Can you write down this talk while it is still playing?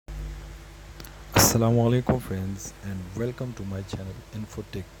Assalamu alaikum friends, and welcome to my channel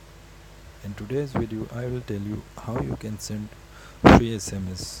Infotech. In today's video I will tell you how you can send free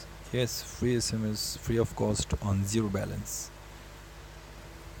SMS. Yes, free SMS free of cost on zero balance.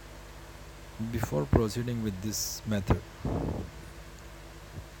 Before proceeding with this method,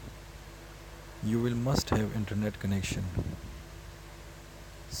 you will must have internet connection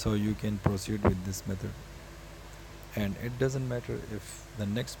so you can proceed with this method. And it doesn't matter if the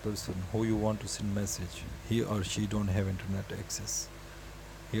next person who you want to send message, he or she don't have internet access.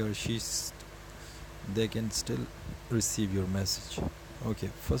 He or she they can still receive your message. Okay,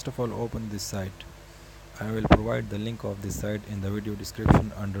 first of all, open this site. I will provide the link of this site in the video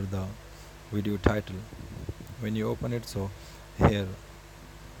description under the video title. When you open it, so here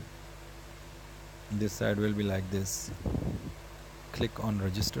this site will be like this. Click on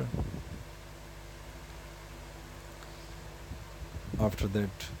register. After that,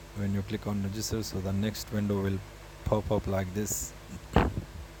 when you click on register, so the next window will pop up like this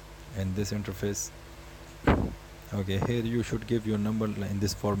in this interface. Okay, here you should give your number in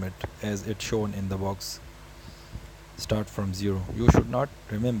this format as it's shown in the box. Start from 0. You should not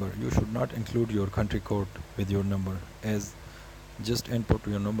include your country code with your number, as just input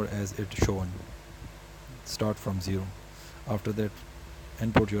your number as it's shown. Start from 0. After that,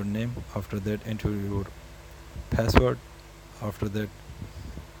 input your name. After that, enter your password. After that,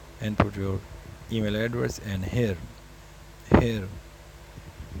 input your email address, and here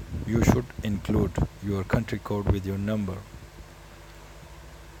you should include your country code with your number,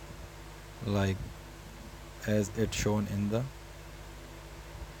 like as it's shown in the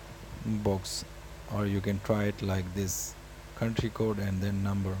box, or you can try it like this: country code and then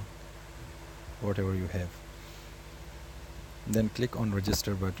number, whatever you have. Then click on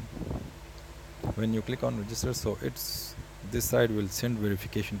register button. When you click on register, so this side will send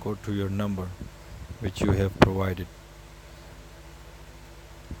verification code to your number which you have provided.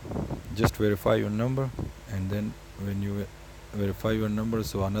 Just verify your number, and then when you verify your number,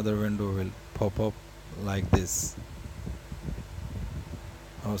 so another window will pop up like this.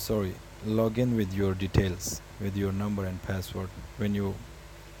 Oh sorry, log in with your details, with your number and password. When you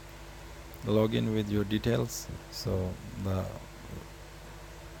log in with your details, so the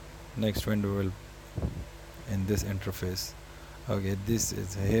next window will in this interface. Okay, this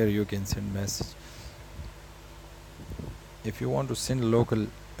is here you can send message. If you want to send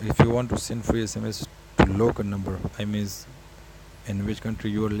free SMS to local number, I mean in which country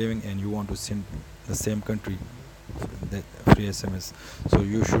you are living and you want to send the same country the free SMS, so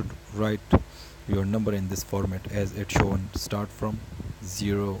you should write your number in this format as it's shown. Start from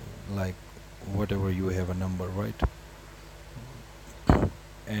 0, like whatever you have a number, right?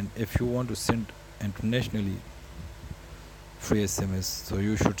 And if you want to send internationally free SMS, so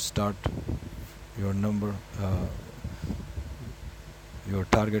you should start your number, your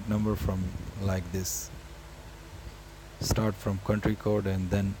target number from like this. Start from country code and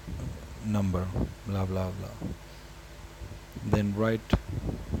then number, blah blah blah. Then write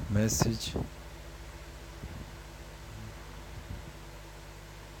message,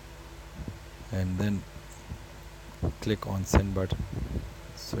 and then click on send button,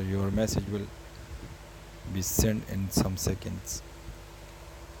 so your message will be sent in some seconds.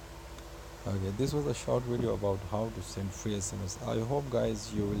 Okay, this was a short video about how to send free SMS. I hope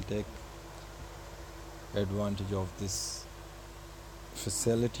guys you will take advantage of this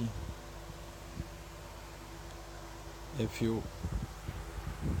facility. If you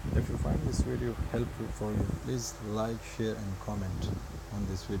find this video helpful for you, please like, share and comment on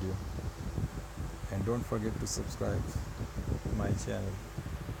this video, and don't forget to subscribe to my channel,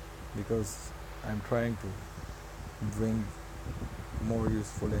 because I'm trying to bring more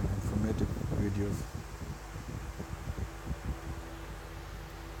useful and informative videos.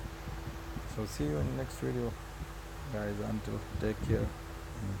 So see you in the next video guys. Until, take care.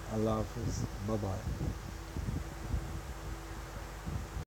 Allah Hafiz. Bye bye.